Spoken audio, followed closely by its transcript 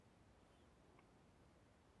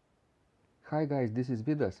Hi guys, this is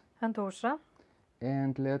Vidas, And Ausra.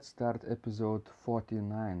 and let's start episode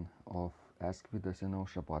 49 of Ask Vidas and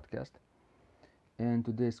Ausra podcast. And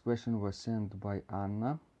today's question was sent by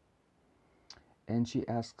Anna, and she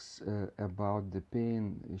asks about the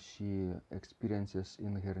pain she experiences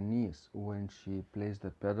in her knees when she plays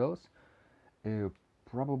the pedals. Uh,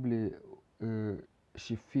 Probably uh,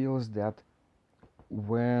 she feels that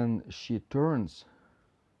when she turns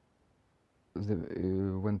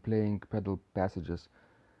when playing pedal passages,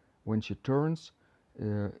 when she turns,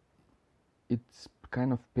 uh, it's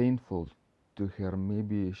kind of painful to her.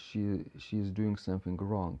 Maybe she is doing something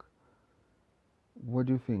wrong. What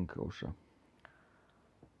do you think, Osha?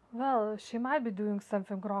 Well, she might be doing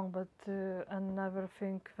something wrong, but I never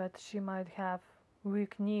think that she might have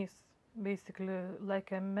weak knees, basically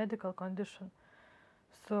like a medical condition.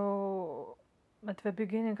 So at the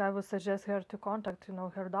beginning, I would suggest her to contact,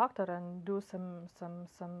 her doctor and do some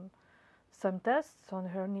tests on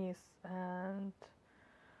her knees, and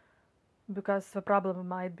because the problem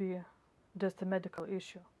might be just a medical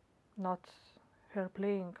issue, not her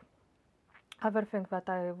playing. Other thing that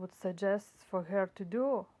I would suggest for her to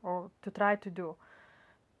do or to try to do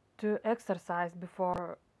to exercise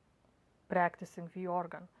before practicing the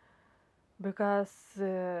organ, because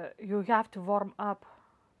you have to warm up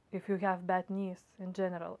if you have bad knees in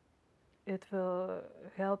general. It will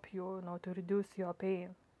help you, to reduce your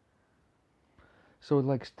pain. So,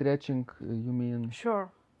 like stretching, you mean?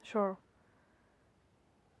 Sure.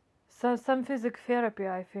 So some physical therapy,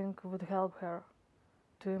 I think, would help her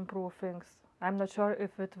to improve things. I'm not sure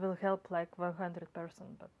if it will help like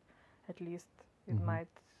 100%, but at least it Mhm. might,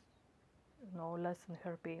 lessen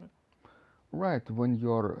her pain. Right, when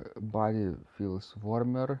your body feels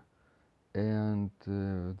warmer and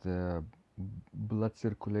the blood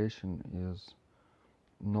circulation is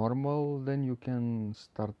normal, then you can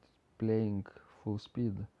start playing full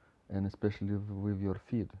speed, and especially with your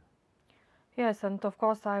feet. Yes, and of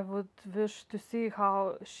course I would wish to see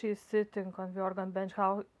how she's sitting on the organ bench,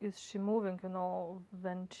 how is she moving,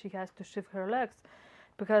 when she has to shift her legs.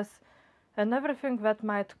 Because another thing that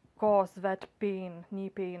might cause that pain, knee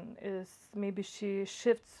pain, is maybe she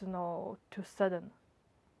shifts, too sudden.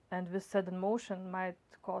 And this sudden motion might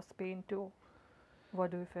cause pain too.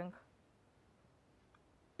 What do you think?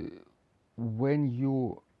 When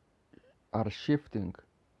you are shifting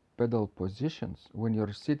pedal positions, when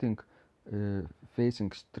you're sitting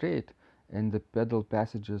facing straight and the pedal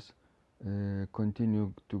passages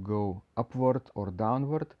continue to go upward or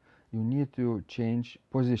downward, you need to change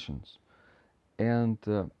positions. And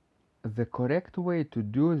the correct way to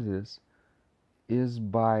do this is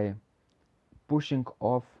by pushing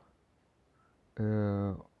off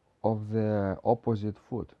uh, of the opposite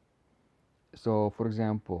foot. So, for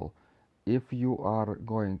example, if you are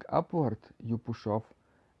going upward, you push off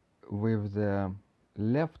with the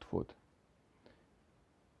left foot,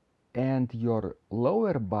 and your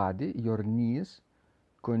lower body, your knees,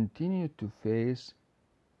 continue to face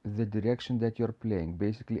the direction that you're playing,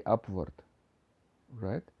 basically upward,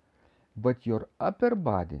 right? But your upper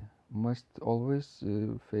body must always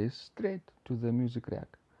face straight to the music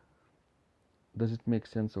rack. Does it make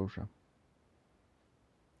sense, Osha?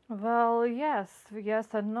 Well, yes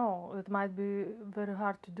and no. It might be very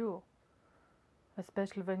hard to do,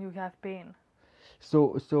 especially when you have pain.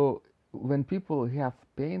 So when people have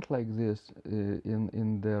pain like this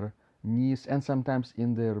in their knees and sometimes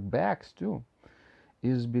in their backs too,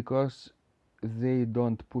 is because they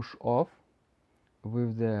don't push off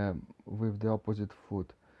with the opposite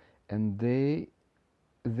foot, and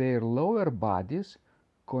their lower bodies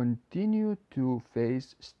continue to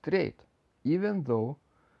face straight, even though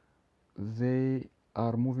they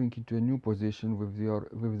are moving into a new position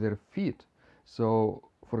with their feet. So,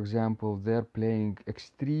 for example, they're playing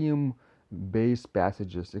extreme bass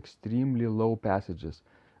passages, extremely low passages,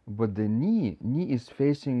 but the knee is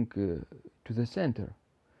facing to the center.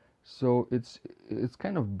 So it's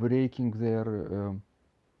kind of breaking their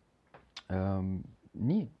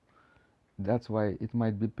knee. That's why it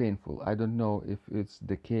might be painful. I don't know if it's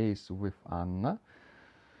the case with Anna,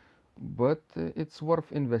 but it's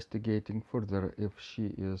worth investigating further if she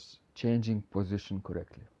is changing position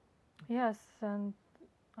correctly. Yes, and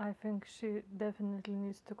I think she definitely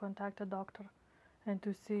needs to contact a doctor and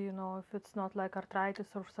to see, if it's not like arthritis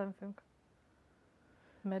or something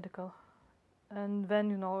medical. And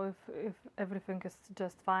then, if everything is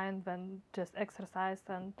just fine, then just exercise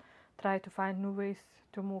and try to find new ways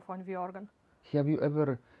to move on the organ. Have you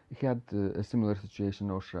ever had a similar situation,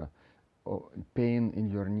 Osha, or pain in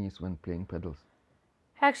your knees when playing pedals?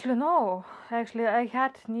 Actually, no. Actually, I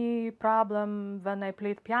had knee problem when I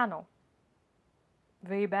played piano.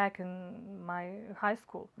 way back in my high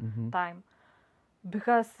school Mm-hmm. time.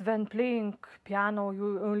 Because when playing piano,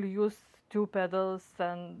 you only use two pedals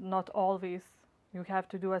and not always. You have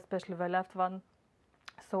to do especially the left one.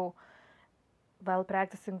 So while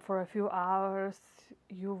practicing for a few hours,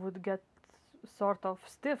 you would get sort of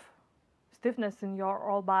stiffness in your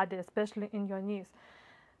whole body, especially in your knees.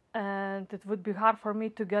 And it would be hard for me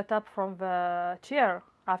to get up from the chair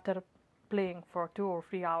after playing for 2 or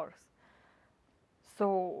 3 hours.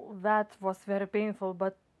 So that was very painful,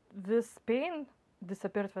 but this pain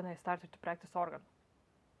disappeared when I started to practice organ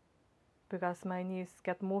because my knees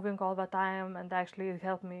kept moving all the time and actually it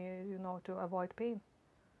helped me, to avoid pain.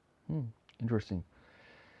 Interesting.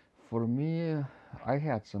 For me, I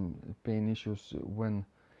had some pain issues when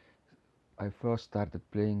I first started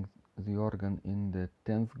playing the organ in the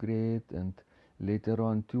 10th grade and later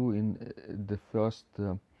on too in the first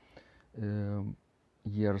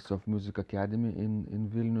years of music academy in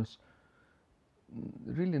Vilnius.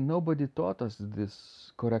 Really nobody taught us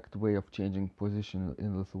this correct way of changing position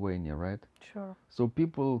in Lithuania, right? Sure. So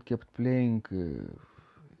people kept playing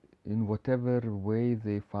in whatever way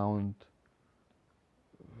they found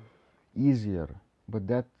easier, but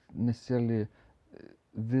that necessarily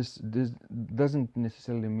this doesn't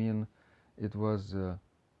necessarily mean it was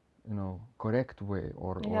correct way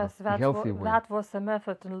or Yes, healthy way. that was a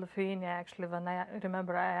method in Lithuania actually. When I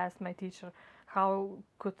remember, I asked my teacher how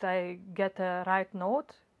could I get a right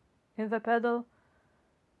note in the pedal.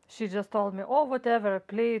 She just told me, "Oh, whatever,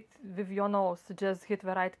 play it with your nose, just hit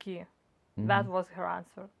the right key." That was her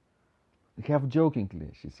answer. Half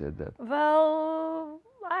jokingly, she said that. Well,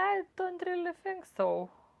 I don't really think so.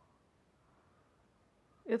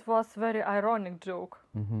 It was very ironic joke.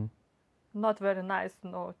 Not very nice,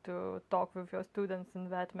 to talk with your students in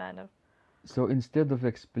that manner. So instead of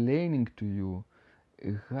explaining to you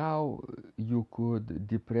how you could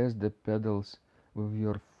depress the pedals with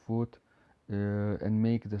your foot and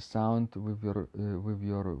make the sound with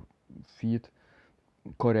your feet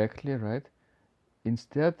correctly, right?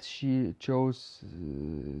 Instead, she chose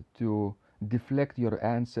to deflect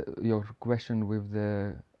your question with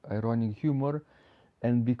the ironic humor,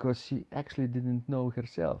 and because she actually didn't know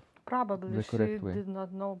herself Probably the she correct way. did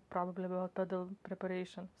not know probably about pedal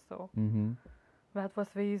preparation, so Mm-hmm. that was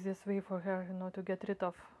the easiest way for her, to get rid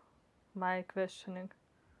of my questioning.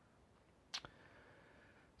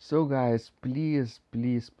 So guys, please,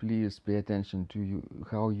 please, please pay attention to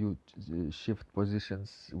how you shift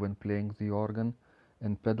positions when playing the organ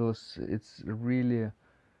and pedals. It's really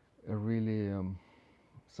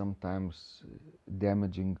sometimes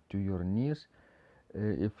damaging to your knees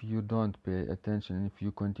if you don't pay attention. If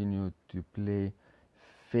you continue to play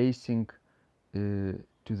facing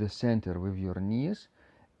to the center with your knees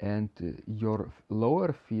and your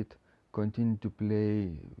lower feet continue to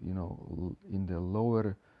play, in the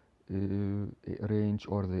lower range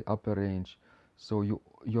or the upper range. So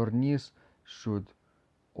your knees should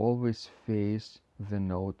always face the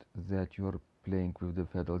note that you're playing with the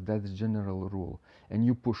pedal. That's the general rule. And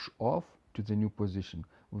you push off to the new position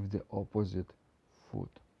with the opposite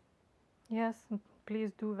foot. Yes,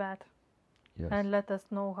 please do that. Yes. And let us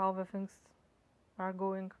know how the things are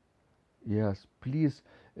going. Yes, please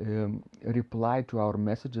reply to our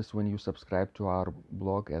messages when you subscribe to our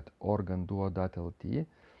blog at organduo.lt,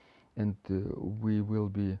 and we will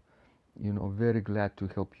be, very glad to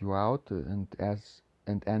help you out and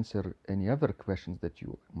answer any other questions that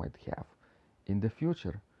you might have in the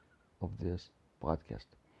future of this podcast.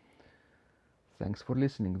 Thanks for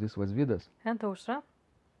listening. This was Vidas. And Ausra,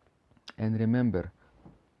 And remember,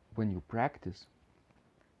 when you practice,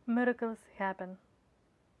 miracles happen.